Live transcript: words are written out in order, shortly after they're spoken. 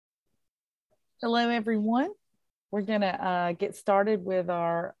Hello, everyone. We're going to get started with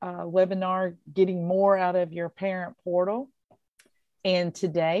our webinar, Getting More Out of Your Parent Portal. And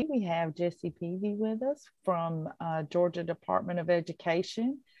today we have Jesse Peavy with us from Georgia Department of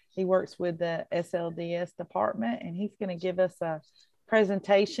Education. He works with the SLDS department, and he's going to give us a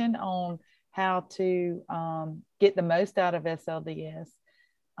presentation on how to get the most out of SLDS.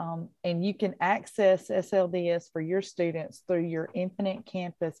 And you can access SLDS for your students through your Infinite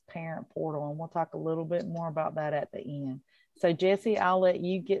Campus Parent Portal. And we'll talk a little bit more about that at the end. So Jesse, I'll let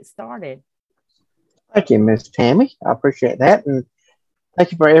you get started. Thank you, Ms. Tammy. I appreciate that. And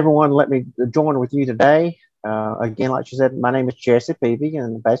thank you for everyone letting me join with you today. Again, like she said, my name is Jesse Peavy,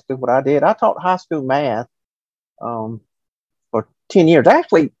 and basically what I did, I taught high school math for 10 years.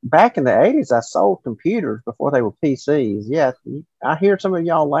 Actually, back in the 80s, I sold computers before they were PCs. Yeah, I hear some of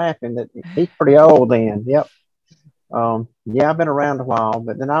y'all laughing that he's pretty old then. Yep. Yeah, I've been around a while,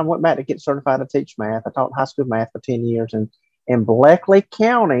 but then I went back to get certified to teach math. I taught high school math for 10 years in Bleckley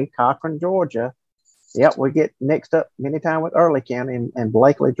County, Cochran, Georgia. Yep, we get mixed up many times with Early County and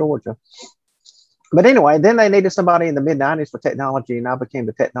Blakely, Georgia. But anyway, then they needed somebody in the mid-90s for technology, and I became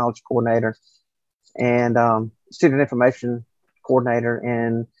the technology coordinator and student information coordinator.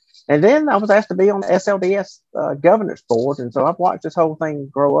 And then I was asked to be on the SLDS governance board. And so I've watched this whole thing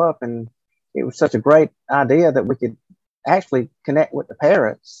grow up, and it was such a great idea that we could actually connect with the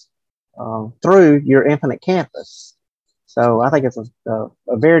parents through your Infinite Campus. So I think it's a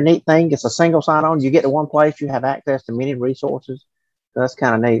very neat thing. It's a single sign-on. You get to one place, you have access to many resources. So that's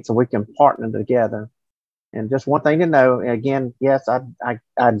kind of neat. So we can partner together. And just one thing to know, again, yes,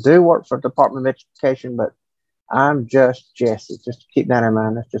 I do work for the Department of Education, but I'm just Jesse. Just keep that in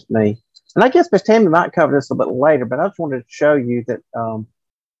mind. That's just me. And I guess Ms. Tammy might cover this a little later, but I just wanted to show you that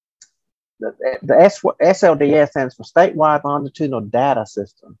the SLDS stands for Statewide Longitudinal Data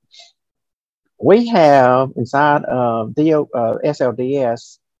System. We have inside of the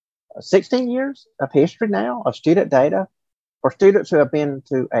SLDS 16 years of history now of student data for students who have been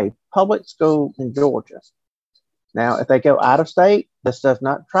to a public school in Georgia. Now, if they go out of state, this does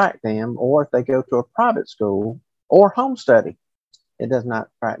not track them, or if they go to a private school or home study, it does not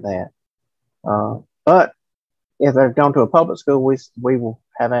track that. But if they've gone to a public school, we will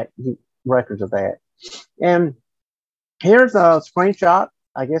have records of that. And here's a screenshot,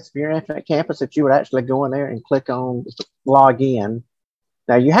 I guess, of your Infinite Campus that you would actually go in there and click on log in.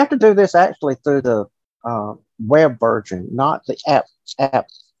 Now, you have to do this actually through the web version, not the app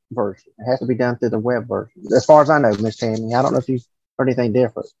version. It has to be done through the web version. As far as I know, Ms. Tammy, I don't know if you've heard anything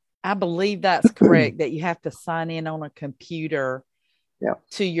different. I believe that's correct, that you have to sign in on a computer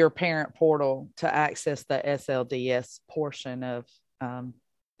to your parent portal to access the SLDS portion of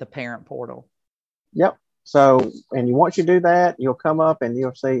the parent portal. Yep. So, and once you do that, you'll come up and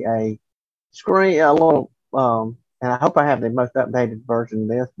you'll see a screen, a little, and I hope I have the most updated version of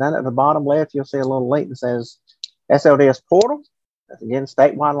this. Then at the bottom left, you'll see a little link that says SLDS portal. That's again,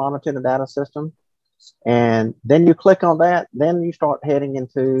 Statewide Longitudinal Data System. And then you click on that, then you start heading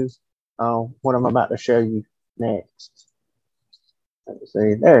into what I'm about to show you next. Let's see,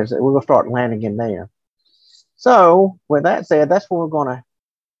 we're going to start landing in there. So with that said, that's where we're going to,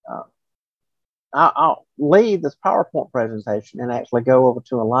 I'll leave this PowerPoint presentation and actually go over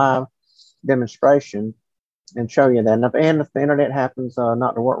to a live demonstration and show you that. And if the internet happens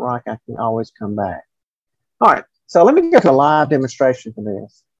not to work right, I can always come back. All right, so let me get to a live demonstration for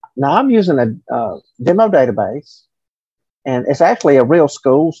this. Now I'm using a demo database, and it's actually a real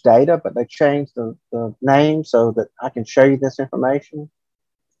school's data, but they changed the name so that I can show you this information.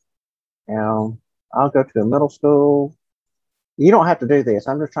 Now I'll go to the middle school. You don't have to do this.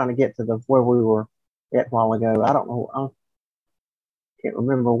 I'm just trying to get to where we were at a while ago. I don't know. I can't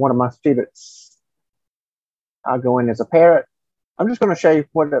remember one of my students. I'll go in as a parent. I'm just going to show you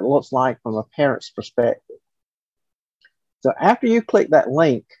what it looks like from a parent's perspective. So after you click that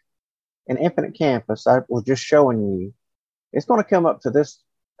link in Infinite Campus, I was just showing you, it's going to come up to this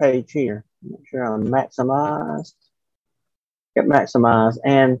page here. Make sure I'm maximized. Get maximized.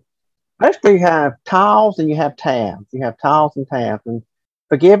 And basically, you have tiles and you have tabs. You have tiles and tabs. And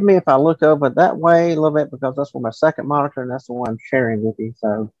forgive me if I look over that way a little bit, because that's for my second monitor, and that's the one I'm sharing with you.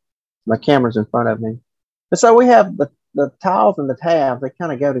 So my camera's in front of me. And so we have the tiles and the tabs. They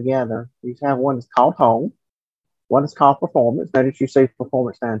kind of go together. You have one that's called home. One is called performance. Notice you see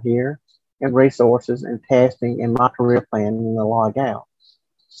performance down here, and resources, and testing, and my career plan, and the log out.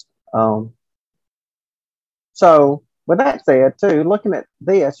 So with that said, too, looking at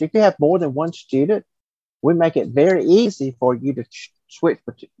this, if you have more than one student, we make it very easy for you to switch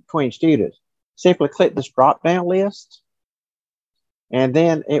between students. Simply click this drop-down list, and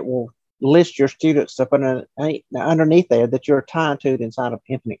then it will list your students up underneath there that you're tied to inside of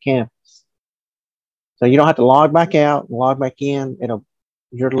Infinite Campus. So you don't have to log back out and log back in.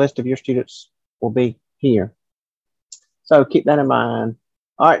 Your list of your students will be here. So keep that in mind.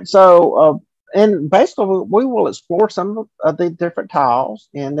 All right. So, and basically we will explore some of the different tiles.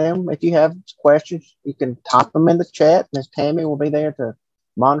 And then if you have questions, you can type them in the chat. Miss Tammy will be there to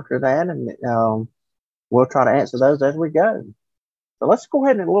monitor that. And we'll try to answer those as we go. So let's go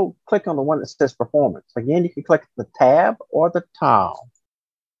ahead and click on the one that says performance. Again, you can click the tab or the tile.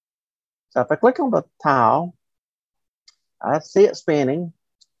 So if I click on the tile, I see it spinning.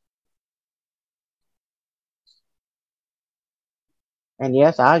 And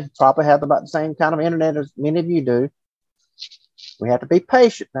yes, I probably have about the same kind of internet as many of you do. We have to be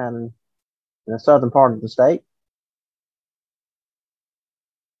patient down in the southern part of the state.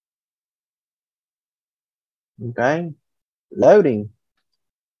 Okay, loading.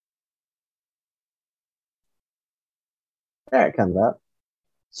 There it comes up.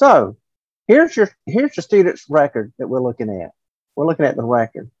 So here's your student's record that we're looking at. We're looking at the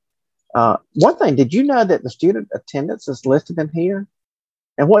record. One thing, did you know that the student attendance is listed in here?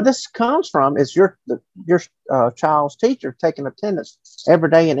 And what this comes from is your child's teacher taking attendance every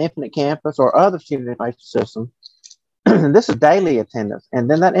day in Infinite Campus or other student information system. This is daily attendance. And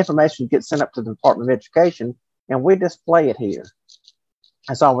then that information gets sent up to the Department of Education, and we display it here.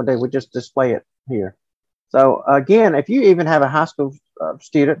 That's all we do. We just display it here. So again, if you even have a high school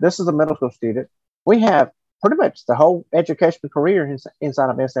student, this is a middle school student, we have pretty much the whole educational career inside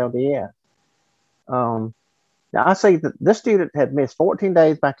of SLDS. Now I see that this student had missed 14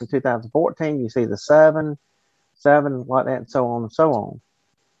 days back in 2014. You see the seven like that, and so on and so on.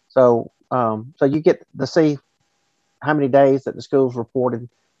 So so you get to see how many days that the school's reported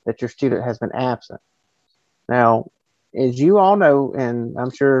that your student has been absent. Now, as you all know, and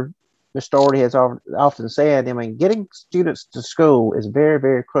I'm sure Ms. Doherty has often said, I mean, getting students to school is very,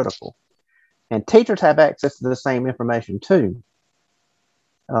 very critical. And teachers have access to the same information too.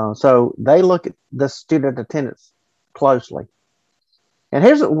 So they look at the student attendance closely. And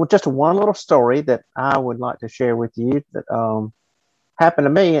here's just one little story that I would like to share with you that happened to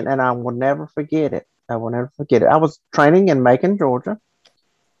me, and I will never forget it. I will never forget it. I was training in Macon, Georgia,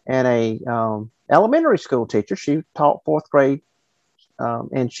 and a elementary school teacher, she taught fourth grade,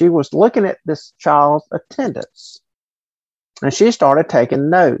 and she was looking at this child's attendance, and she started taking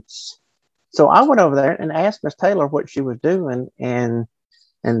notes. So I went over there and asked Miss Taylor what she was doing, and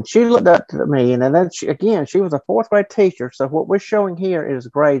she looked up to me, and then she was a fourth grade teacher. So what we're showing here is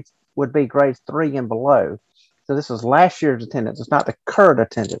would be grades 3 and below. So this is last year's attendance. It's not the current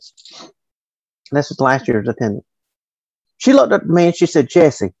attendance. This is last year's attendance. She looked at me and she said,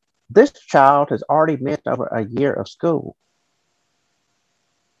 "Jesse, this child has already missed over a year of school."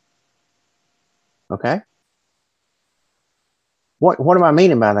 Okay. What am I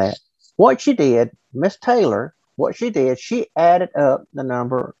meaning by that? What she did, Miss Taylor, she added up the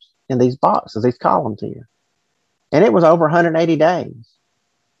numbers in these boxes, these columns here. And it was over 180 days.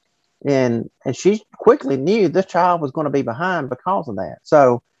 And she quickly knew this child was going to be behind because of that.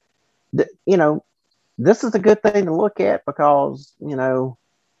 So, this is a good thing to look at because,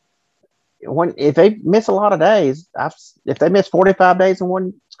 if they miss a lot of days, if they miss 45 days in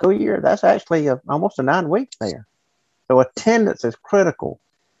one school year, that's actually almost a 9 weeks there. So attendance is critical.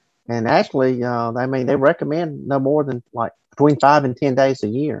 And actually, they recommend no more than like between 5 and 10 days a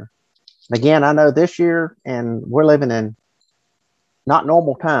year. Again, I know this year, and we're living in not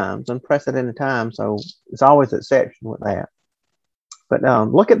normal times, unprecedented times. So it's always an exception with that. But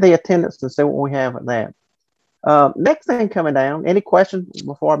look at the attendance and see what we have with that. Next thing coming down, any questions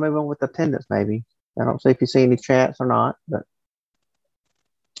before I move on with attendance, maybe? I don't see if you see any chats or not, but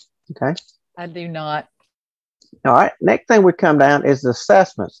okay. I do not. All right, next thing we come down is the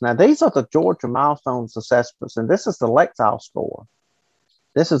assessments. Now, these are the Georgia Milestones assessments, and this is the Lexile score.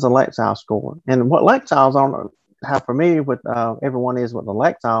 This is the Lexile score. And what Lexiles, I don't know how familiar with everyone is with the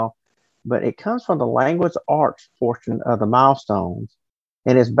Lexile, but it comes from the language arts portion of the milestones,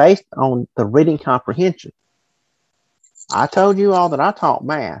 and it's based on the reading comprehension. I told you all that I taught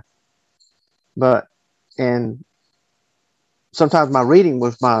math, and sometimes my reading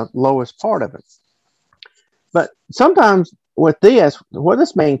was my lowest part of it. But sometimes with this, what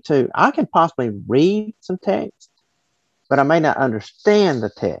this means too, I can possibly read some text, but I may not understand the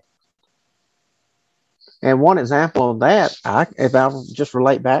text. And one example of that, if I just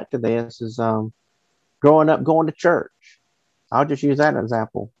relate back to this, is growing up going to church. I'll just use that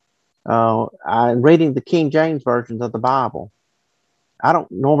example. I'm reading the King James versions of the Bible. I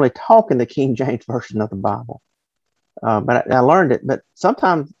don't normally talk in the King James version of the Bible, but I learned it. But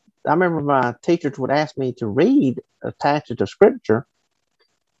sometimes I remember my teachers would ask me to read a passage of scripture,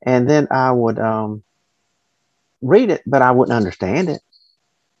 and then I would read it, but I wouldn't understand it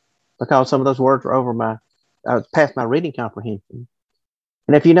because some of those words were I was past my reading comprehension.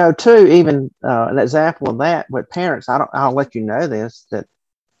 And if you know too, even an example of that with parents, I'll let you know this, that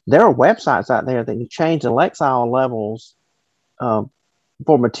there are websites out there that you change the Lexile levels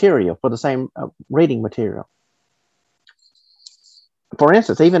for material, for the same reading material. For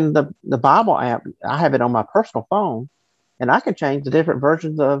instance, even the Bible app, I have it on my personal phone, and I can change the different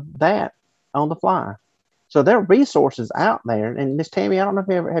versions of that on the fly. So there are resources out there. And Miss Tammy, I don't know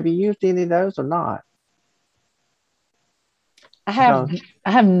if have you used any of those or not? I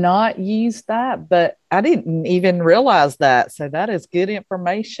have not used that, but I didn't even realize that. So that is good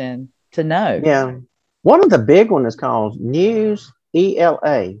information to know. Yeah. One of the big ones is called News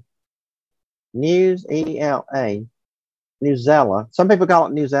ELA. News ELA. Newsella. Some people call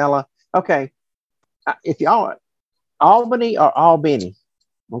it Newsella. Okay. If y'all Albany or Albany,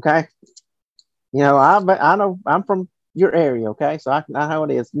 okay. You know, I know I'm from your area, okay, so I know how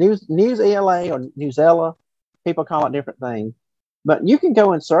it is. News ELA or Newsella, people call it different things, but you can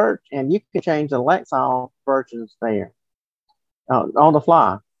go and search, and you can change the Lexile versions there on the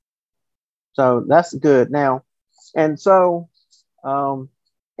fly. So that's good now, and so and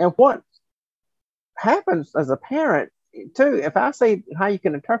what happens as a parent too? If I see how you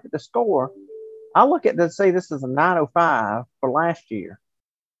can interpret the score, I look at this, say this is a 905 for last year.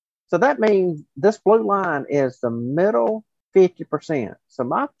 So that means this blue line is the middle 50%. So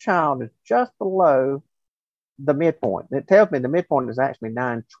my child is just below the midpoint. It tells me the midpoint is actually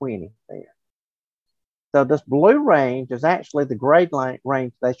 920 there. So this blue range is actually the grade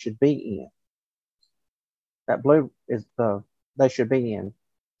range they should be in. That blue is they should be in.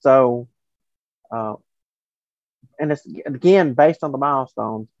 So, and it's again based on the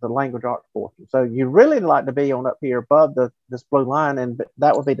milestones, the language arts portion. So you really like to be on up here above this blue line, and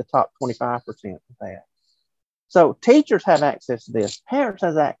that would be the top 25% of that. So teachers have access to this, parents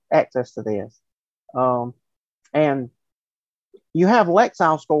have access to this, and you have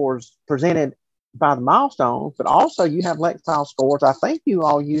Lexile scores presented by the milestones, but also you have Lexile scores. I think you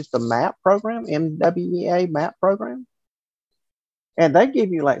all use the MAP program, MWEA MAP program, and they give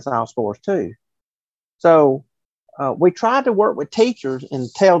you Lexile scores too. So we try to work with teachers and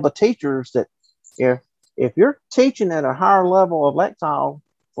tell the teachers that if you're teaching at a higher level of Lexile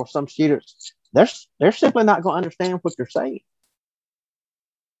for some students, they're simply not going to understand what you're saying.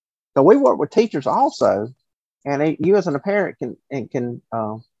 So we work with teachers also, and you as a parent can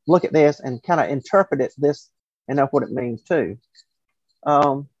look at this and kind of interpret this and know what it means too.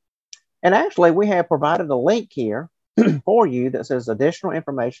 And actually, we have provided a link here for you that says additional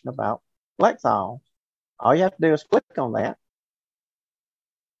information about Lexile. All you have to do is click on that.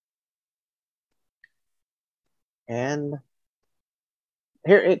 And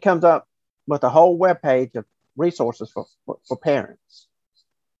here it comes up with a whole web page of resources for parents.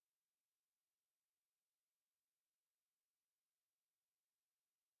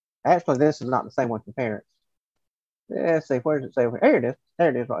 Actually, this is not the same one for parents. Let's see, where does it say? Here it is. There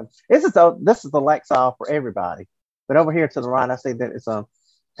it is. Right. This is the Lexile for everybody. But over here to the right, I see that it's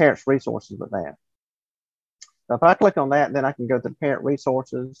parents resources with that. So if I click on that, then I can go to the parent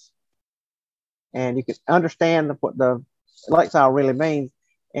resources, and you can understand what the Lexile really means.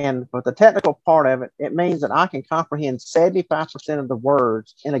 And for the technical part of it, it means that I can comprehend 75% of the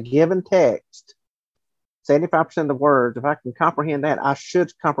words in a given text. 75% of the words, if I can comprehend that, I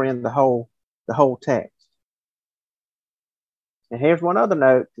should comprehend the whole text. And here's one other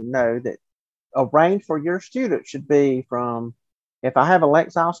note to know that a range for your student should be from, if I have a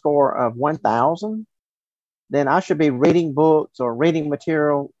Lexile score of 1,000, then I should be reading books or reading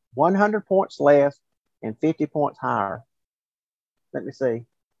material 100 points less and 50 points higher. Let me see.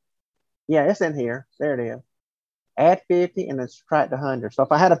 Yeah, it's in here. There it is. Add 50 and then subtract 100. So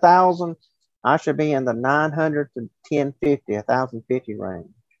if I had 1,000, I should be in the 900 to 1050, 1,050 range.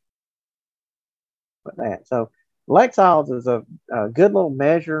 With that. So Lexiles is a good little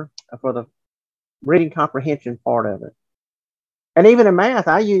measure for the reading comprehension part of it. And even in math,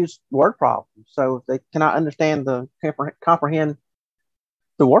 I use word problems. So if they cannot comprehend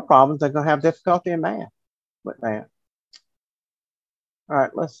the word problems, they're going to have difficulty in math with that. All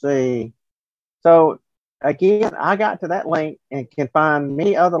right, let's see. So again, I got to that link and can find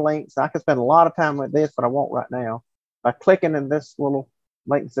many other links. I could spend a lot of time with this, but I won't right now. By clicking in this little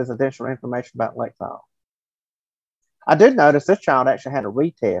link that says additional information about Lexile. I did notice this child actually had a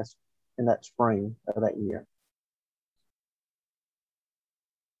retest in that spring of that year.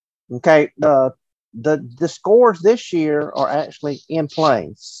 Okay, the scores this year are actually in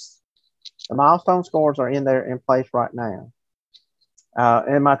place. The milestone scores are in there in place right now.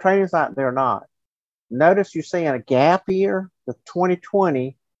 In my training site, they're not. Notice you're seeing a gap here, the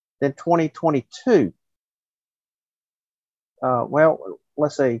 2020, then 2022. Well,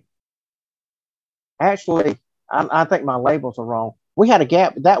 let's see. Actually, I think my labels are wrong. We had a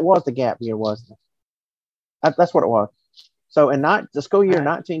gap. That was the gap year, wasn't it? That's what it was. So in the school year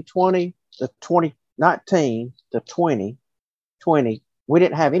 1920 to 2019 to 2020, we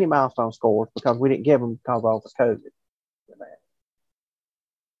didn't have any milestone scores because we didn't give them because of the COVID.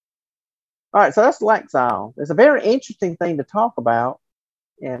 All right, so that's Lexile. It's a very interesting thing to talk about,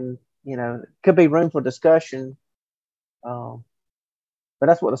 and it could be room for discussion. But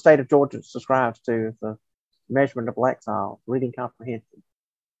that's what the state of Georgia subscribes to, is the measurement of Lexile, reading comprehension.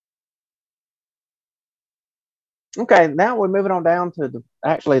 Okay, now we're moving on down to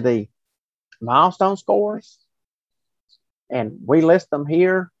the milestone scores, and we list them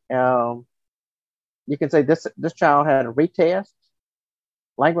here. You can see this child had a retest.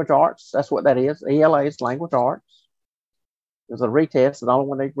 Language arts, that's what that is. ELA is language arts. It was a retest, the only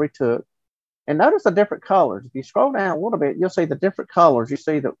one they retook. And notice the different colors. If you scroll down a little bit, you'll see the different colors. You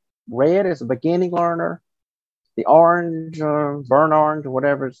see the red is a beginning learner, the orange, burnt orange, or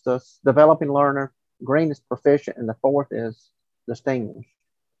whatever, is the developing learner. Green is proficient, and the fourth is distinguished.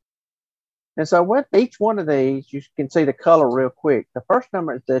 And so with each one of these, you can see the color real quick. The first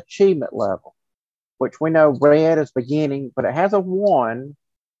number is the achievement level, which we know red is beginning, but it has a 1.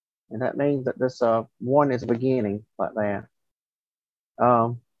 And that means that this 1 is beginning, like that.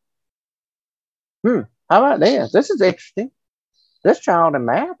 How about this? This is interesting. This child in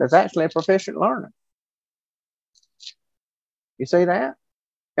math is actually a proficient learner. You see that?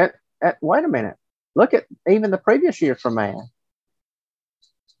 Wait a minute. Look at even the previous years for math.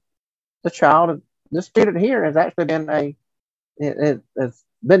 This student here has actually been has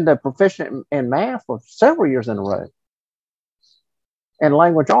been the proficient in math for several years in a row. And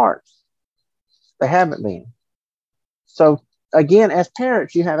language arts, they haven't been. So again, as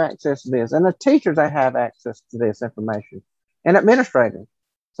parents, you have access to this, and the teachers, they have access to this information, and administrators.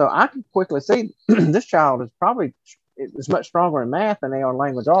 So I can quickly see this child is much stronger in math than they are in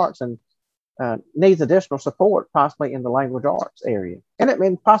language arts, and needs additional support possibly in the language arts area. And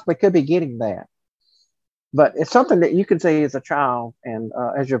it possibly could be getting that. But it's something that you can see as a child and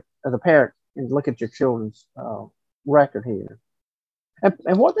as a parent, and look at your children's record here.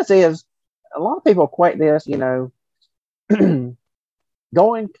 And what this is, a lot of people equate this, going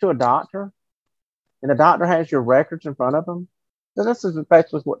to a doctor, and the doctor has your records in front of them. So this is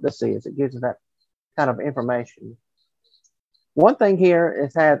basically what this is. It gives you that kind of information. One thing here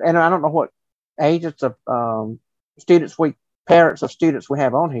is and I don't know what ages of parents of students we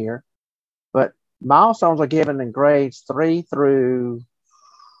have on here, but milestones are given in grades 3 through,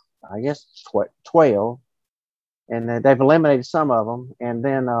 I guess, 12. And they've eliminated some of them. And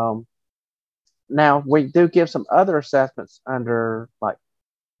then now we do give some other assessments under like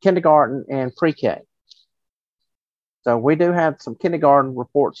kindergarten and pre-K. So we do have some kindergarten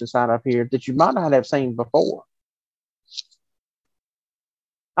reports inside up here that you might not have seen before.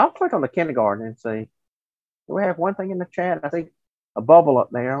 I'll click on the kindergarten and see. Do we have one thing in the chat? I think a bubble up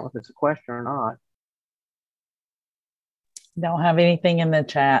there. I don't know if it's a question or not. Don't have anything in the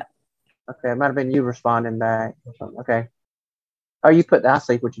chat. Okay, it might have been you responding back or something. Okay. Oh, I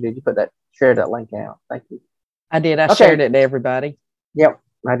see what you did. You shared that link out. Thank you. I did. I shared it to everybody. Yep.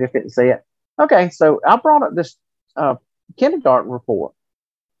 I just didn't see it. Okay, so I brought up this kindergarten report.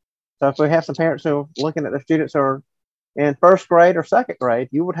 So if we have some parents who are looking at their students who are in first grade or second grade,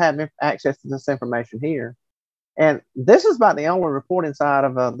 you would have access to this information here. And this is about the only report inside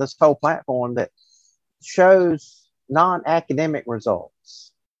of this whole platform that shows non-academic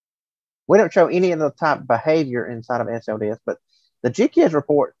results. We don't show any of the type of behavior inside of SLDS, but the GKIDS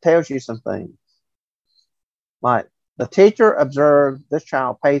report tells you some things. Like the teacher observed this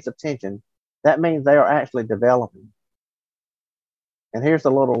child pays attention. That means they are actually developing. And here's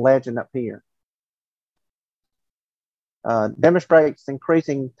the little legend up here. Demonstrates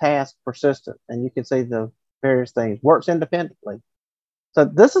increasing task persistence. And you can see the various things. Works independently. So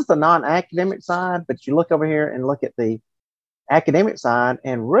this is the non-academic side, but you look over here and look at the academic side,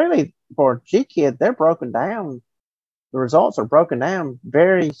 and really for GKID, they're broken down. The results are broken down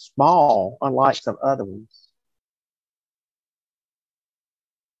very small, unlike some other ones.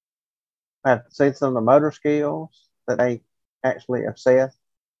 I've seen some of the motor skills that they actually assess.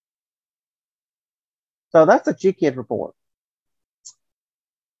 So that's a GKID report.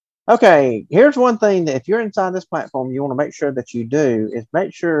 Okay, here's one thing that if you're inside this platform, you want to make sure that you do is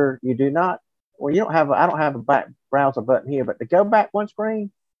make sure you do not, well, I don't have a back browser button here, but to go back one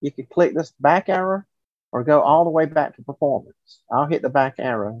screen, you can click this back arrow or go all the way back to performance. I'll hit the back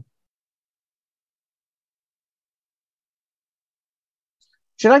arrow.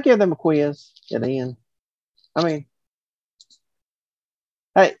 Should I give them a quiz at the end? I mean,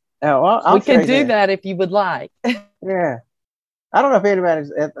 hey, I'll we could do that if you would like. Yeah. I don't know if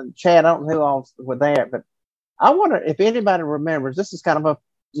anybody's at the chat. I don't know who all's with that, but I wonder if anybody remembers. This is kind of a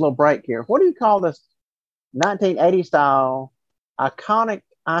little break here. What do you call this 1980 style iconic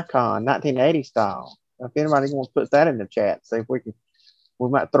icon, 1980 style? If anybody wants to put that in the chat, see if we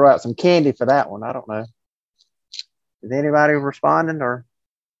might throw out some candy for that one. I don't know. Is anybody responding or?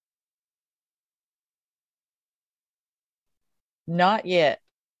 Not yet.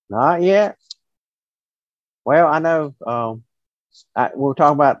 Not yet. Well, I know we were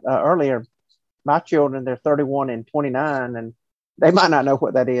talking about earlier, my children, they're 31 and 29, and they might not know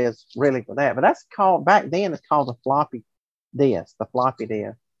what that is really for that. But that's called, back then, it's called the floppy disk,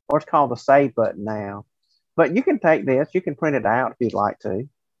 or it's called the save button now. But you can take this, you can print it out if you'd like to.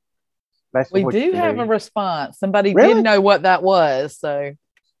 We do have a response. Somebody really? did know what that was. So,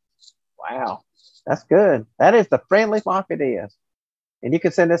 wow, that's good. That is the friendly floppy disk. And you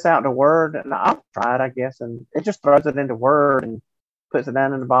can send this out to Word, and I'll try it, I guess, and it just throws it into Word and puts it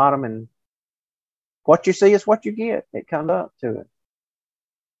down in the bottom, and what you see is what you get. It comes up to it.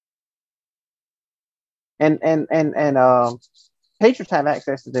 And teachers have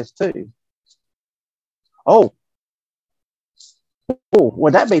access to this too. Oh,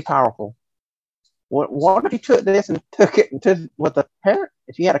 would that be powerful? What if you took this and took it with the parent?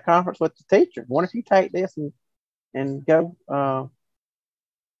 If you had a conference with the teacher, what if you take this and go?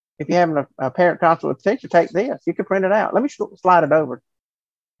 If you're having a parent conference with the teacher, take this. You can print it out. Let me slide it over.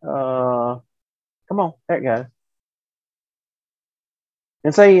 Come on, there it goes.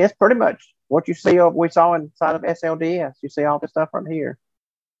 And see, it's pretty much what you see we saw inside of SLDS. You see all this stuff right here,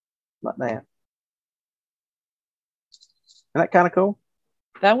 like that. Isn't that kind of cool?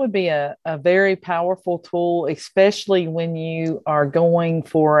 That would be a very powerful tool, especially when you are going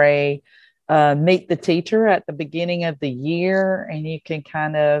for a meet the teacher at the beginning of the year, and you can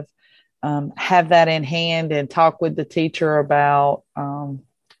kind of have that in hand and talk with the teacher about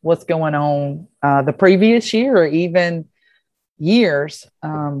what's going on the previous year or even years,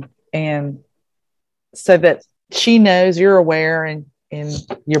 and so that she knows, you're aware, and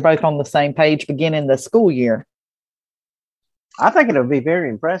you're both on the same page beginning the school year. I think it would be very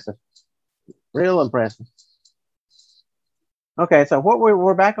impressive, real impressive. Okay, so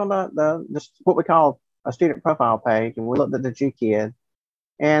we're back on the what we call a student profile page, and we looked at the GKID.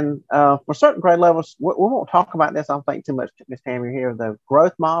 And for certain grade levels, we won't talk about this, I don't think, too much, Ms. Tammy, here. The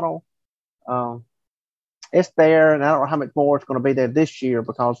growth model, it's there, and I don't know how much more it's going to be there this year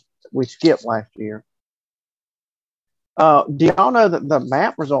because we skipped last year. Do y'all know that the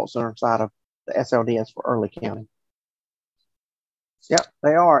map results are inside of the SLDS for early counting? Yep,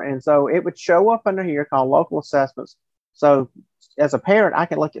 they are. And so it would show up under here called local assessments. So as a parent, I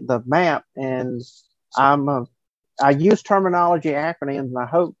can look at the map, and I use terminology acronyms, and I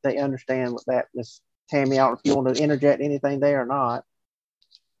hope they understand what that is. Tammy, I don't know if you want to interject anything there or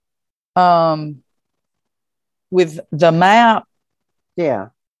not. With the map, yeah.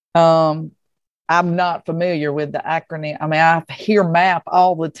 I'm not familiar with the acronym. I mean, I hear MAP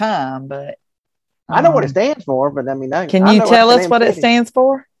all the time, but I know what it stands for. But I mean, can you tell us what it stands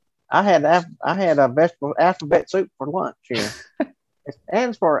for? I had a vegetable alphabet soup for lunch here. It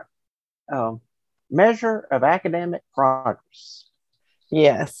stands for Measure of Academic Progress.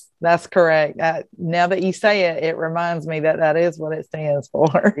 Yes, that's correct. Now that you say it, it reminds me that is what it stands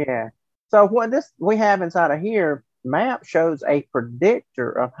for. Yeah. So what we have inside of here, MAP shows a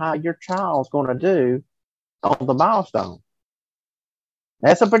predictor of how your child's going to do on the milestone.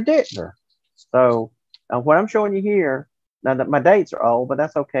 That's a predictor. So what I'm showing you here, now that my dates are old, but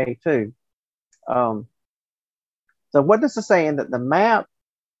that's okay too. So what this is saying, that the MAP,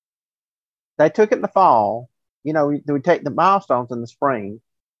 they took it in the fall, you know, we take the milestones in the spring.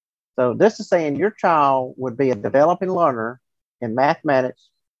 So this is saying your child would be a developing learner in mathematics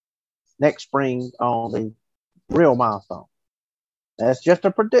next spring on the real milestone. That's just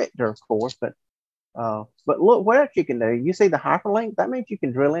a predictor, of course, but look what else you can do. You see the hyperlink? That means you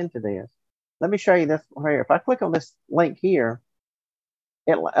can drill into this. Let me show you this here. If I click on this link here,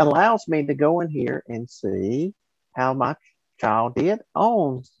 it allows me to go in here and see how my child did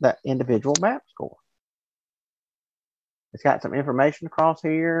on that individual MAP score. It's got some information across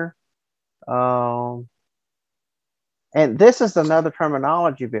here. And this is another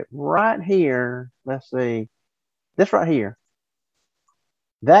terminology bit right here. Let's see. This right here.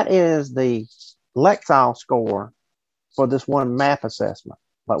 That is the Lexile score for this one MAP assessment.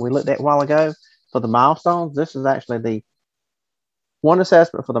 like we looked at a while ago for the milestones. This is actually the one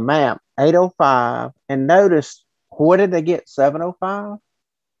assessment for the map, 805. And notice, what did they get? 705,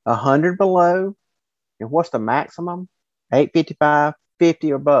 100 below. And what's the maximum? 855,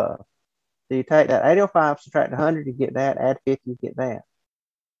 50 or above. So you take that 805, subtract 100, you get that, add 50, you get that.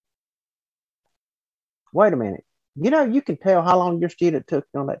 Wait a minute. You know, you can tell how long your student took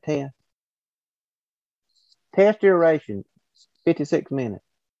on that test. Test duration, 56 minutes.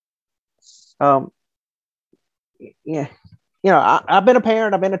 Yeah, I've been a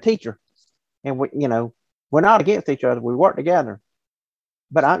parent, I've been a teacher, and we're not against each other. We work together.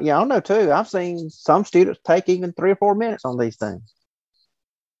 But I know too. I've seen some students take even 3 or 4 minutes on these things.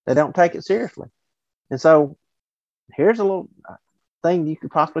 They don't take it seriously, and so here's a little thing you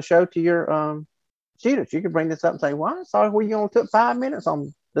could possibly show to your students. You could bring this up and say, "Well, I saw where you only took 5 minutes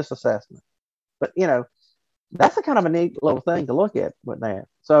on this assessment," but that's a kind of a neat little thing to look at with that.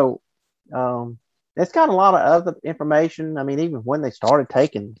 So it's got a lot of other information. I mean, even when they started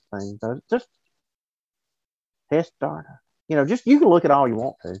taking things, just test data. Just you can look at all you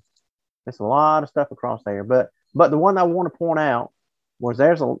want to. There's a lot of stuff across there. But the one I want to point out was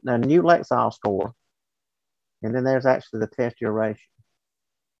there's a new Lexile score. And then there's actually the test duration.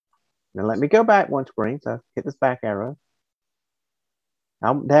 Now let me go back one screen. So hit this back arrow.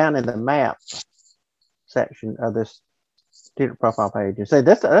 I'm down in the map section of this student profile page. And say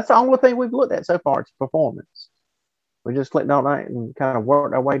that's the only thing we've looked at so far. It's performance. We just clicked on that and kind of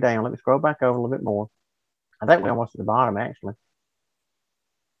worked our way down. Let me scroll back over a little bit more. I think we're almost at the bottom, actually.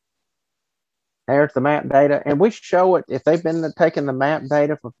 There's the map data. And we show it, if they've been taking the map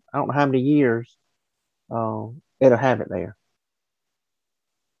data for I don't know how many years, it'll have it there.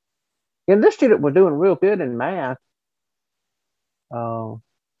 And this student was doing real good in math,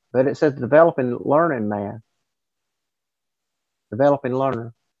 but it says developing learning math. Developing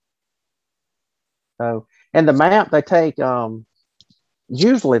learner. So, and the map they take,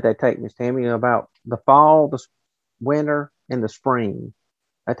 usually they take, Miss Tammy, about the fall, the winter, and the spring.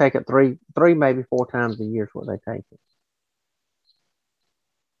 They take it three, maybe 4 times a year is what they take it.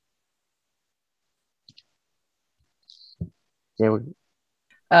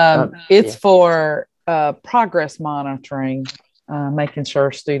 It's for progress monitoring, making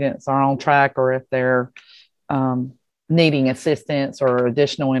sure students are on track or if they're needing assistance or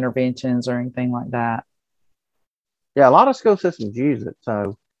additional interventions or anything like that. Yeah, a lot of school systems use it.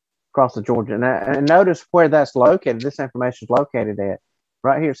 So across the Georgia, and notice where that's located. This information is located at.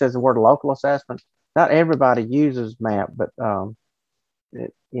 Right here it says the word local assessment. Not everybody uses MAP, but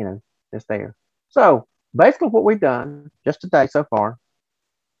it's there. So basically what we've done just today so far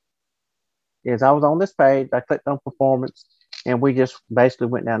is I was on this page, I clicked on performance, and we just basically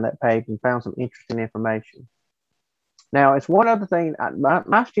went down that page and found some interesting information. Now, it's one other thing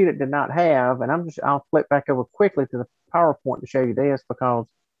my student did not have, and I'll flip back over quickly to the PowerPoint to show you this because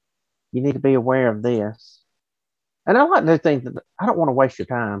you need to be aware of this. And I like to do things that I don't want to waste your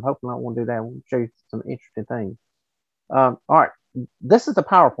time. Hopefully I don't want to do that. I want to show you some interesting things. All right, this is the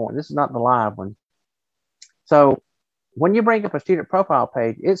PowerPoint. This is not the live one. So when you bring up a student profile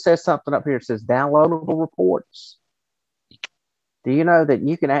page, it says something up here. It says downloadable reports. Do you know that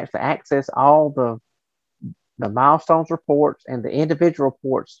you can actually access all the milestones reports and the individual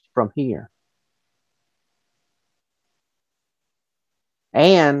reports from here?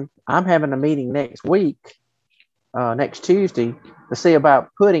 And I'm having a meeting next week, next Tuesday, to see about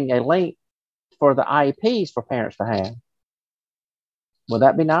putting a link for the IEPs for parents to have. Would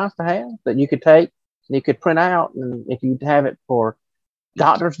that be nice to have? That you could take, you could print out, and if you have it for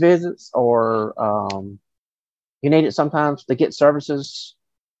doctor's visits or you need it sometimes to get services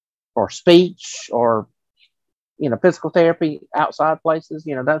for speech or physical therapy outside places,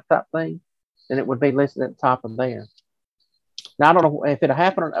 that type of thing, then it would be listed at the top of there. Now, I don't know if it'll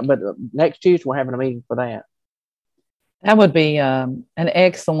happen, or not, but next Tuesday we're having a meeting for that. That would be an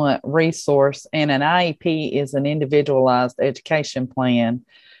excellent resource. And an IEP is an individualized education plan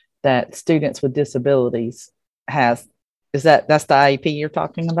that students with disabilities has. That's the IEP you're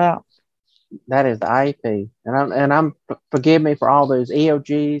talking about? That is the IEP. And forgive me for all those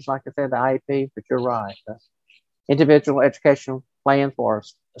EOGs, like I said, the IEP, but you're right. Individual educational plan for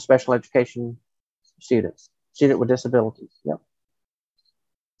special education student with disabilities. Yep.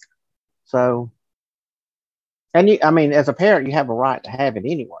 So, and as a parent, you have a right to have it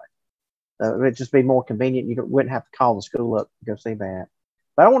anyway. It'd just be more convenient. You wouldn't have to call the school up to go see that.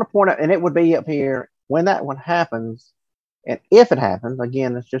 But I want to point out, and it would be up here when that one happens, and if it happens,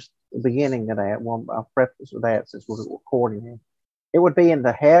 again, it's just the beginning of that. Well, I'll preface with that since we're recording it. It would be in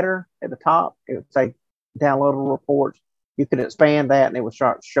the header at the top. It would say downloadable reports. you can expand that and it will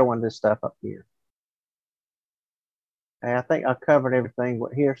start showing this stuff up here. And I think I covered everything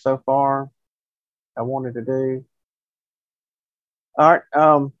here so far I wanted to do. All right.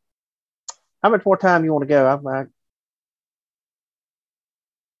 How much more time you want to go?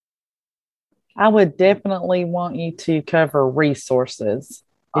 I would definitely want you to cover resources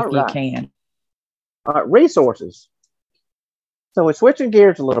if you can. All right, resources. So we're switching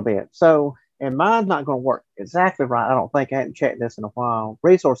gears a little bit. So, and mine's not going to work exactly right. I don't think I haven't checked this in a while.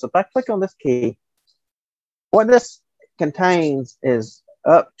 Resources. If I click on this key, what this contains is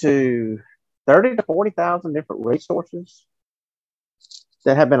up to 30 to 40,000 different resources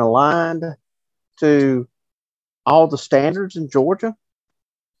that have been aligned to all the standards in Georgia.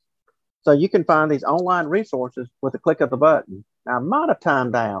 So you can find these online resources with a click of the button. Now, I might have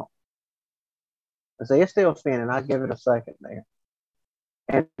timed out. I see it's still spinning. I'll give it a second there.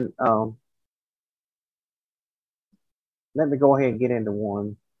 And let me go ahead and get into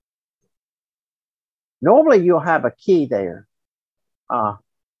one. Normally, you'll have a key there. I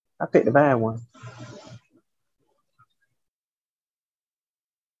picked the bad one.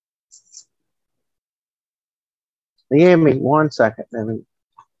 Give me 1 second. And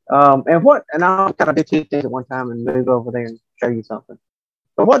I'll kind of do two things at one time and move over there and show you something.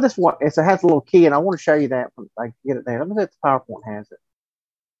 But what this one is, it has a little key, and I want to show you that when I get it there. Let me see if the PowerPoint has it.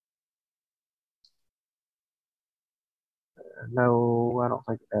 No, I don't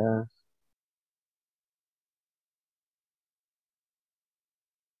think it does.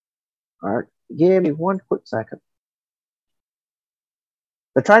 All right, give me 1 quick second.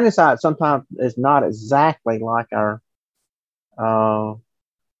 The training site sometimes is not exactly like our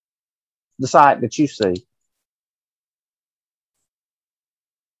the site that you see.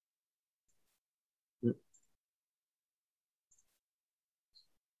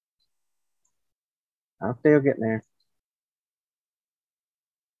 I'm still getting there.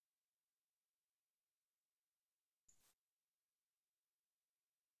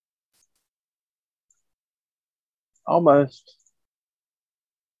 Almost.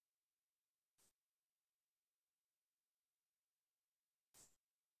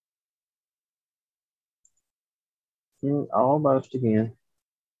 Almost again.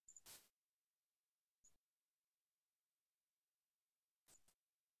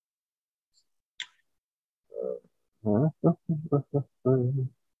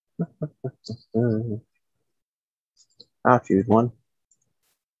 I'll choose one.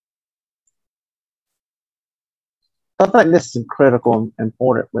 I think this is critical and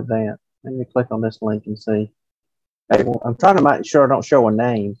important with that. Let me click on this link and see. Hey, well, I'm trying to make sure I don't show a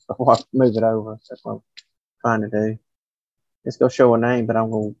name before I move it over. That's what I'm trying to do. It's going to show a name, but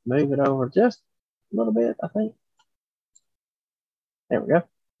I'm going to move it over just a little bit, I think. There we go.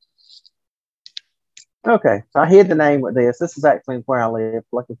 Okay, so I hid the name with this. This is actually where I live,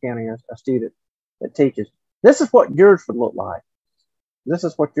 Fletcher County, a student that teaches. This is what yours would look like. This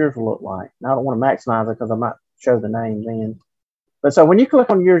is what yours will look like. Now, I don't want to maximize it because I might show the name then. But so when you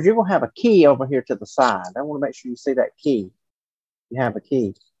click on yours, you're going to have a key over here to the side. I want to make sure you see that key. You have a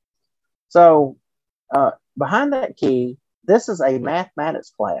key. So behind that key, this is a mathematics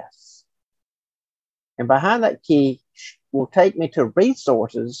class. And behind that key will take me to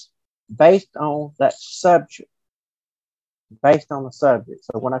resources based on that subject. Based on the subject.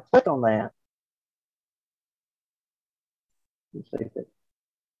 So when I click on that, let's see if it,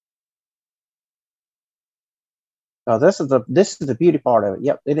 oh, this is the beauty part of it.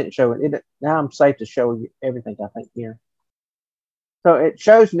 Yep, they didn't show it. Now I'm safe to show you everything, I think, here. So it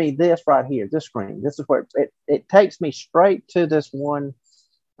shows me this right here, this screen. This is where it takes me straight to this one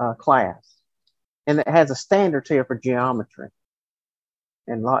class. And it has a standards here for geometry.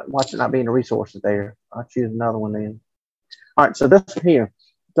 And watch it not being the resources there. I'll choose another one then. All right, so this here.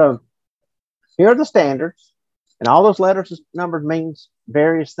 So here are the standards. And all those letters and numbers means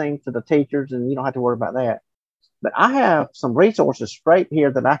various things to the teachers, and you don't have to worry about that. But I have some resources straight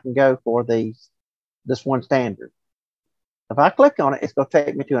here that I can go for this one standard. If I click on it, it's going to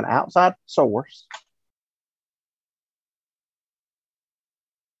take me to an outside source.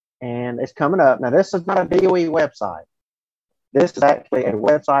 And it's coming up. Now, this is not a DOE website. This is actually a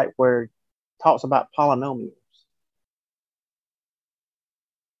website where it talks about polynomials.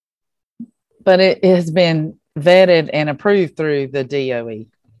 But it has been vetted and approved through the DOE.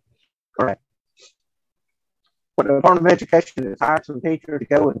 Correct. But the Department of Education has hired some teachers to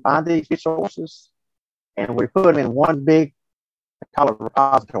go and find these resources, and we put them in one big, I call it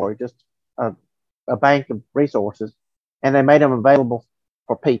repository, just a bank of resources, and they made them available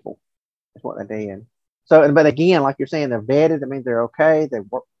for people. That's what they did. So, but again, like you're saying, they're vetted. That means they're okay, they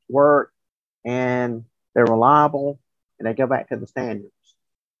work, and they're reliable, and they go back to the standards.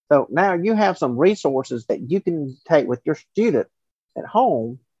 So now you have some resources that you can take with your student at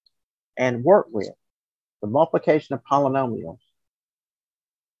home and work with. The multiplication of polynomials.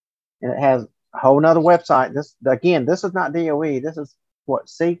 And it has a whole nother website. This, again, this is not DOE. This is what,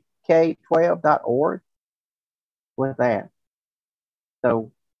 ck12.org with that.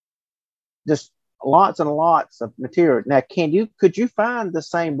 So just lots and lots of material. Now, could you find the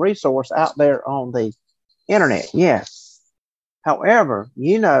same resource out there on the internet? Yes. However,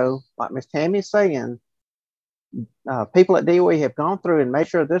 you know, like Ms. Tammy's saying, people at DOE have gone through and made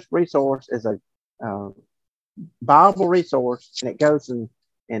sure this resource is a viable resource, and it goes and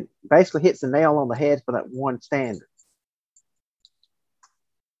basically hits the nail on the head for that one standard.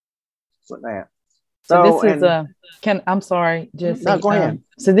 With that. So this is I'm sorry, Jesse. No, go ahead.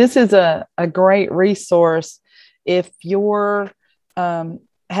 So this is a great resource if you're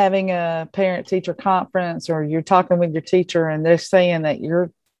having a parent-teacher conference, or you're talking with your teacher and they're saying that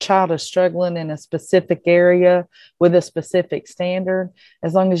your child is struggling in a specific area with a specific standard.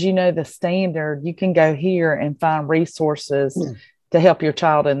 As long as you know the standard, you can go here and find resources to help your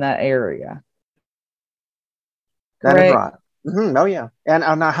child in that area. That is right. Oh, yeah.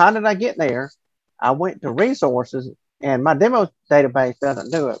 And now, how did I get there? I went to resources, and my demo database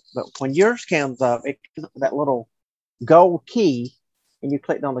doesn't do it. But when yours comes up, it comes up with that little gold key, and you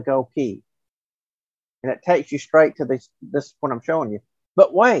clicked on the gold key. And it takes you straight to this what I'm showing you.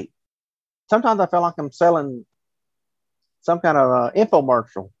 But wait, sometimes I feel like I'm selling some kind of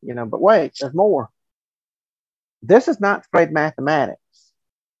infomercial, you know, but wait, there's more. This is ninth grade mathematics.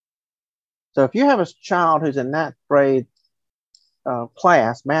 So if you have a child who's in ninth grade math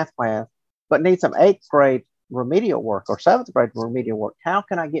class, but needs some eighth grade remedial work or seventh grade remedial work, how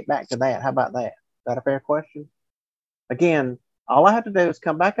can I get back to that? How about that? Is that a fair question? Again, all I have to do is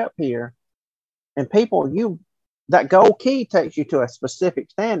come back up here, and that gold key takes you to a specific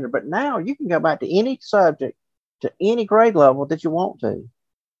standard, but now you can go back to any subject, to any grade level that you want to.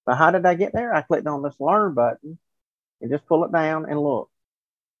 But how did I get there? I clicked on this learn button and just pull it down and look.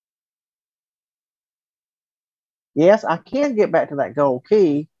 Yes, I can get back to that gold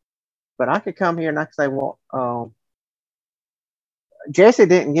key, but I could come here and I could say, well, Jesse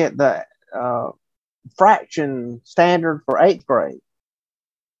didn't get the fraction standard for eighth grade.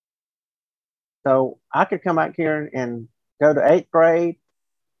 So I could come back here and go to eighth grade.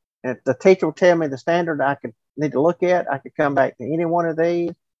 And if the teacher will tell me the standard I could need to look at, I could come back to any one of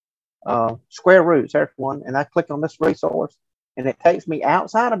these. Square roots, there's one. And I click on this resource, and it takes me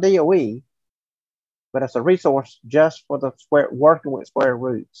outside of DOE, but it's a resource just for the working with square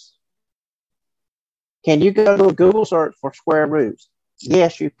roots. Can you go to a Google search for square roots?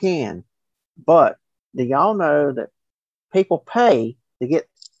 Yes, you can. But do y'all know that people pay to get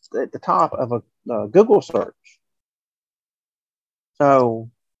at the top of a Google search? So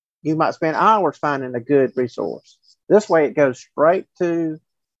you might spend hours finding a good resource. This way it goes straight to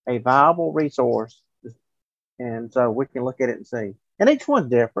a viable resource. And so we can look at it and see. And each one's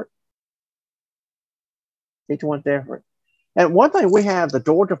different. Each one's different. And one thing, we have the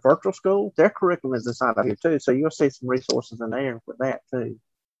Georgia Virtual School. Their curriculum is inside of here too. So you'll see some resources in there with that too.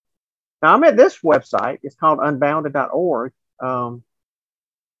 Now I'm at this website. It's called unbounded.org.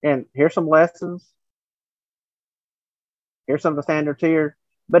 And here's some lessons. Here's some of the standards here.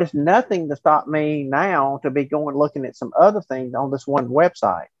 But it's nothing to stop me now to be going looking at some other things on this one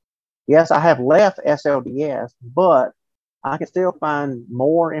website. Yes, I have left SLDS, but I can still find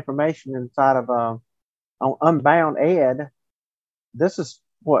more information inside of on Unbound Ed. This is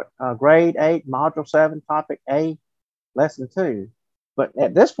what, grade 8, module 7, topic A, lesson 2. But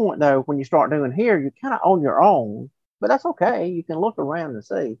at this point, though, when you start doing here, you're kind of on your own, but that's okay. You can look around and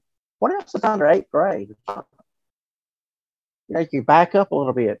see what else is under 8th grade. You know, you can back up a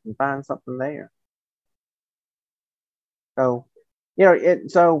little bit and find something there. So, you know,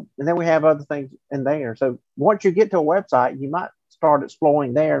 and then we have other things in there. So once you get to a website, you might start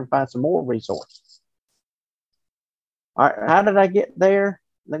exploring there and find some more resources. All right, how did I get there?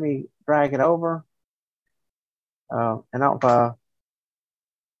 Let me drag it over. And I'll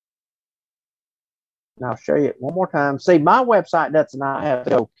show you it one more time. See, my website does not have the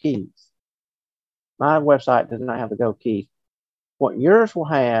go keys. My website does not have the go keys. What yours will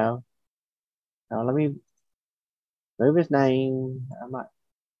have, let me move his name.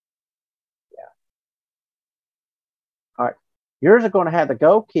 Yeah. All right, yours are going to have the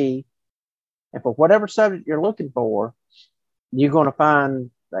go key. And for whatever subject you're looking for, you're going to find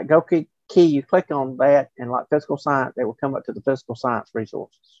that go key. You click on that, and like physical science, it will come up to the physical science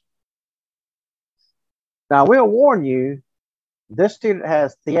resources. Now, I will warn you, this student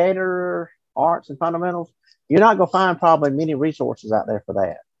has theater, arts, and fundamentals. you're not going to find probably many resources out there for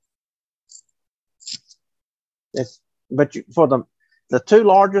that. For the two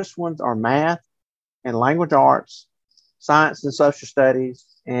largest ones are math and language arts, science and social studies,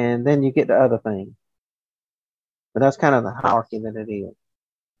 and then you get to other things. But that's kind of the hierarchy that it is.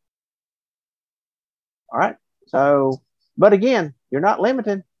 All right. So, but again, you're not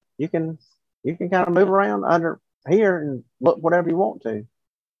limited. You can kind of move around under here and look whatever you want to.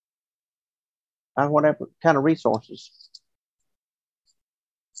 Whatever kind of resources.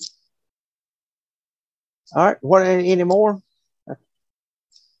 All right. What any more?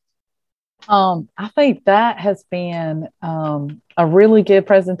 I think that has been a really good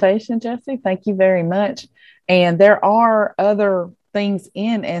presentation, Jesse. Thank you very much. And there are other things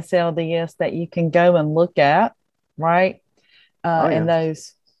in SLDS that you can go and look at, right? And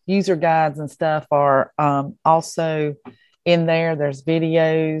those user guides and stuff are also in there. There's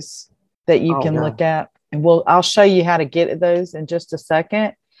videos that you can look at, and I'll show you how to get at those in just a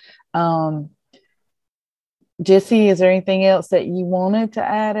second. Jesse, is there anything else that you wanted to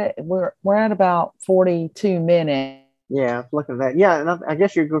add? We're at about 42 minutes. Yeah, I was looking at that. Yeah, and I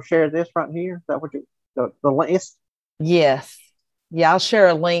guess you're going to share this right here. Is that what the list? Yes. Yeah, I'll share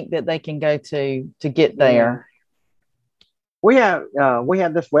a link that they can go to get there. Yeah. We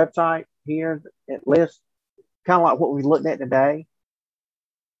have this website here. It lists kind of like what we looked at today.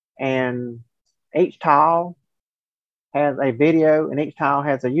 And each tile has a video and each tile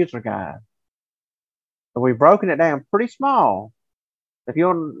has a user guide. So we've broken it down pretty small. If you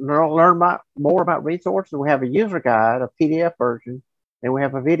want to learn more about resources, we have a user guide, a PDF version, and we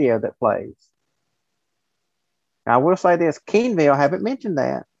have a video that plays. Now, I will say this, Keenville, I haven't mentioned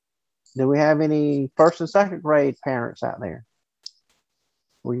that. Do we have any first and second grade parents out there?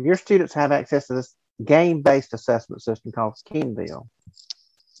 Well, your students have access to this game-based assessment system called Keenville.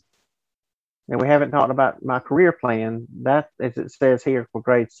 And we haven't talked about my career plan. That, as it says here, for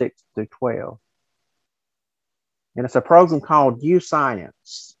grades 6 through 12. And it's a program called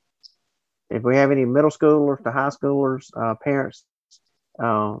U-Science. If we have any middle schoolers to high schoolers, parents,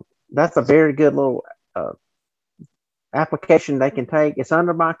 that's a very good little application they can take. It's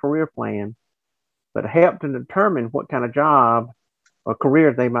under my career plan, but help to determine what kind of job or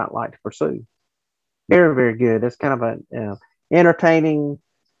career they might like to pursue. Very, very good. It's kind of an entertaining,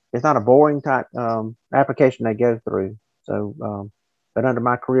 it's not a boring type application they go through. So, but under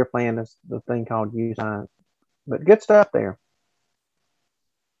my career plan is the thing called U-Science. But good stuff there.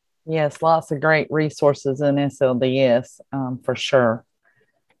 Yes, lots of great resources in SLDS for sure.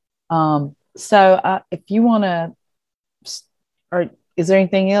 So if you want to, or is there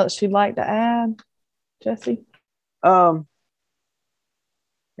anything else you'd like to add, Jesse? And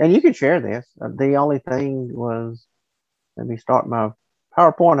you can share this. The only thing was, let me start my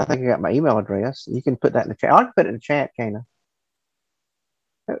PowerPoint. I think I got my email address. You can put that in the chat. I can put it in the chat, can't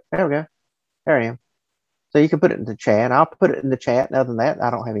I? There we go. There I am. So you can put it in the chat. I'll put it in the chat. And other than that, I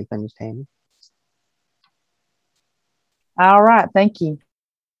don't have anything, Ms. Tammy. All right. Thank you.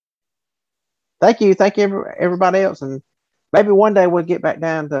 Thank you. Thank you, everybody else. And maybe one day we'll get back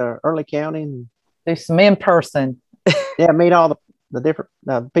down to Early County and do some in person. Yeah, meet all the different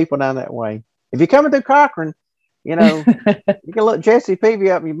people down that way. If you're coming through Cochran, you know, you can look Jesse Peavy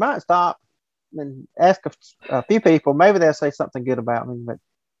up. You might stop and ask a few people. Maybe they'll say something good about me. But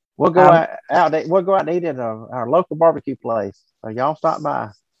we'll go out. We'll go out and eat at our local barbecue place. So y'all stop by.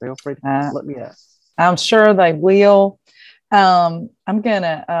 Feel free to look me up. I'm sure they will. I'm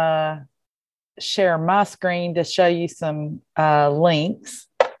gonna share my screen to show you some links.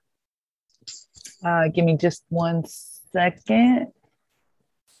 Give me just 1 second.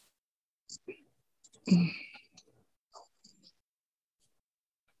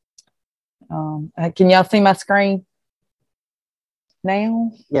 Can y'all see my screen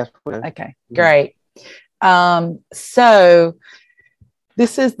now? Yes. Okay, great. So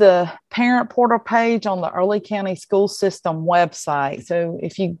this is the parent portal page on the Early County School System website. So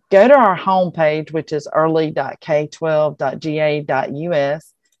if you go to our homepage, which is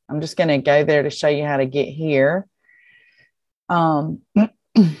early.k12.ga.us, I'm just going to go there to show you how to get here.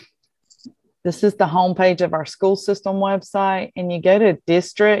 This is the homepage of our school system website, and you go to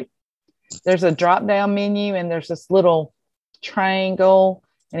district. There's a drop-down menu, and there's this little triangle,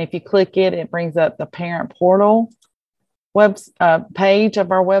 and if you click it, it brings up the parent portal page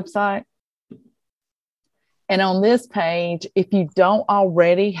of our website. And on this page, if you don't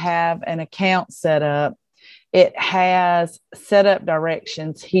already have an account set up, it has setup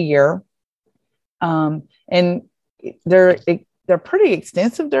directions here, and they're pretty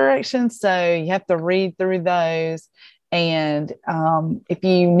extensive directions, so you have to read through those. And if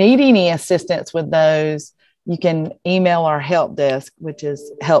you need any assistance with those, you can email our help desk, which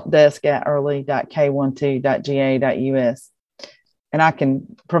is helpdesk@early.k12.ga.us. And I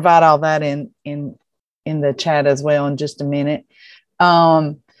can provide all that in the chat as well in just a minute.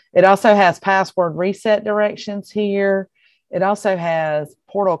 It also has password reset directions here. It also has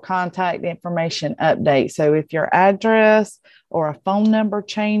portal contact information update. So if your address or a phone number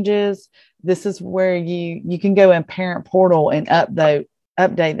changes, this is where you can go in Parent Portal and update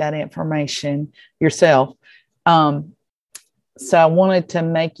that information yourself. So I wanted to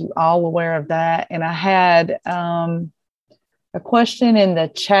make you all aware of that. And I had a question in the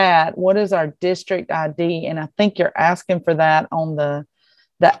chat. What is our district ID? And I think you're asking for that on the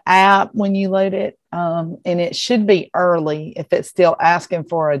app when you load it. And it should be early if it's still asking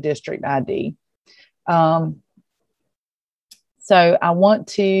for a district ID. So I want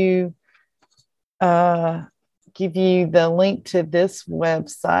to give you the link to this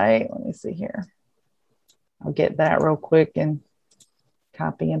website. Let me see here. I'll get that real quick and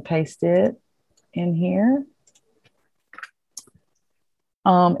copy and paste it in here.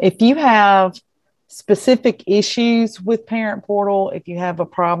 If you have specific issues with Parent Portal, if you have a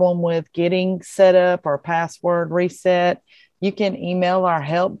problem with getting set up or password reset, you can email our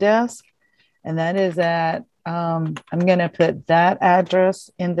help desk. And that is at, I'm going to put that address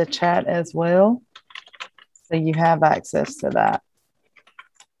in the chat as well, so you have access to that.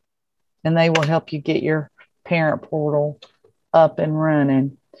 And they will help you get your Parent Portal up and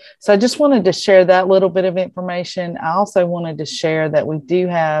running. So I just wanted to share that little bit of information. I also wanted to share that we do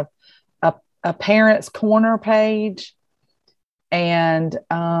have a Parents Corner page, and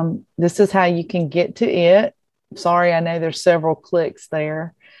this is how you can get to it. Sorry, I know there's several clicks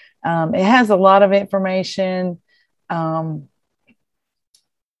there. It has a lot of information in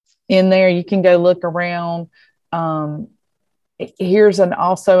there. You can go look around. Here's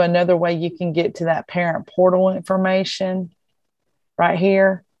also another way you can get to that Parent Portal information right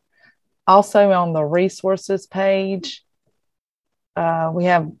here. Also on the resources page, we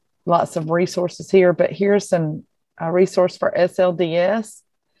have lots of resources here, but here's some resource for SLDS,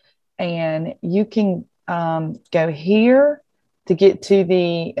 and you can go here to get to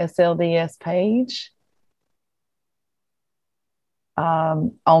the SLDS page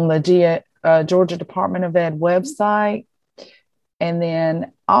on the Georgia Department of Ed website. And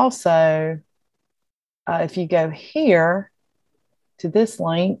then also, if you go here to this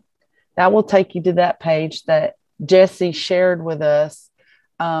link, that will take you to that page that Jesse shared with us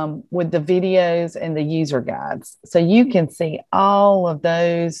with the videos and the user guides. So you can see all of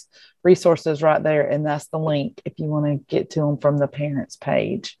those resources right there. And that's the link if you want to get to them from the parents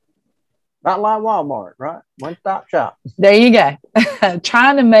page. Not like Walmart, right? One-stop shop. There you go.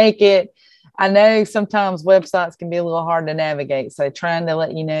 Trying to make it, I know sometimes websites can be a little hard to navigate. So trying to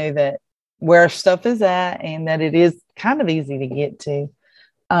let you know that where stuff is at and that it is kind of easy to get to.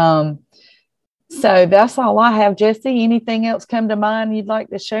 So that's all I have, Jesse. Anything else come to mind you'd like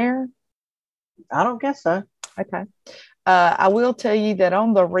to share? I don't guess so. Okay. I will tell you that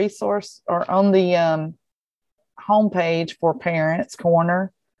on the resource or on the homepage for Parents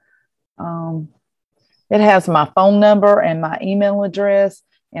Corner, it has my phone number and my email address.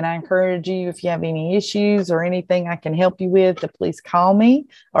 And I encourage you, if you have any issues or anything I can help you with, to please call me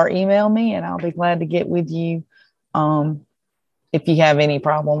or email me, and I'll be glad to get with you if you have any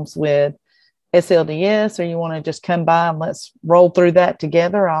problems with SLDS or you want to just come by and let's roll through that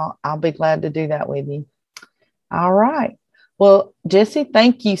together. I'll be glad to do that with you. All right. Well, Jesse,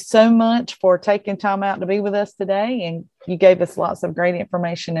 thank you so much for taking time out to be with us today. And you gave us lots of great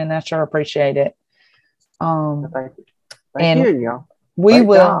information, and I sure appreciate it. Thank you, y'all. We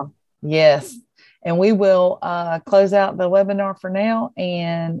will, job. Yes. And we will close out the webinar for now.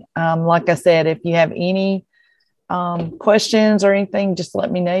 And like I said, if you have any questions or anything, just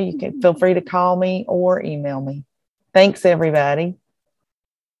let me know. You can feel free to call me or email me. Thanks, everybody.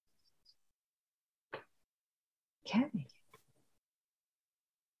 Okay.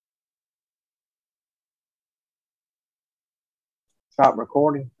 Stop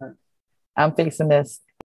recording. I'm fixing this.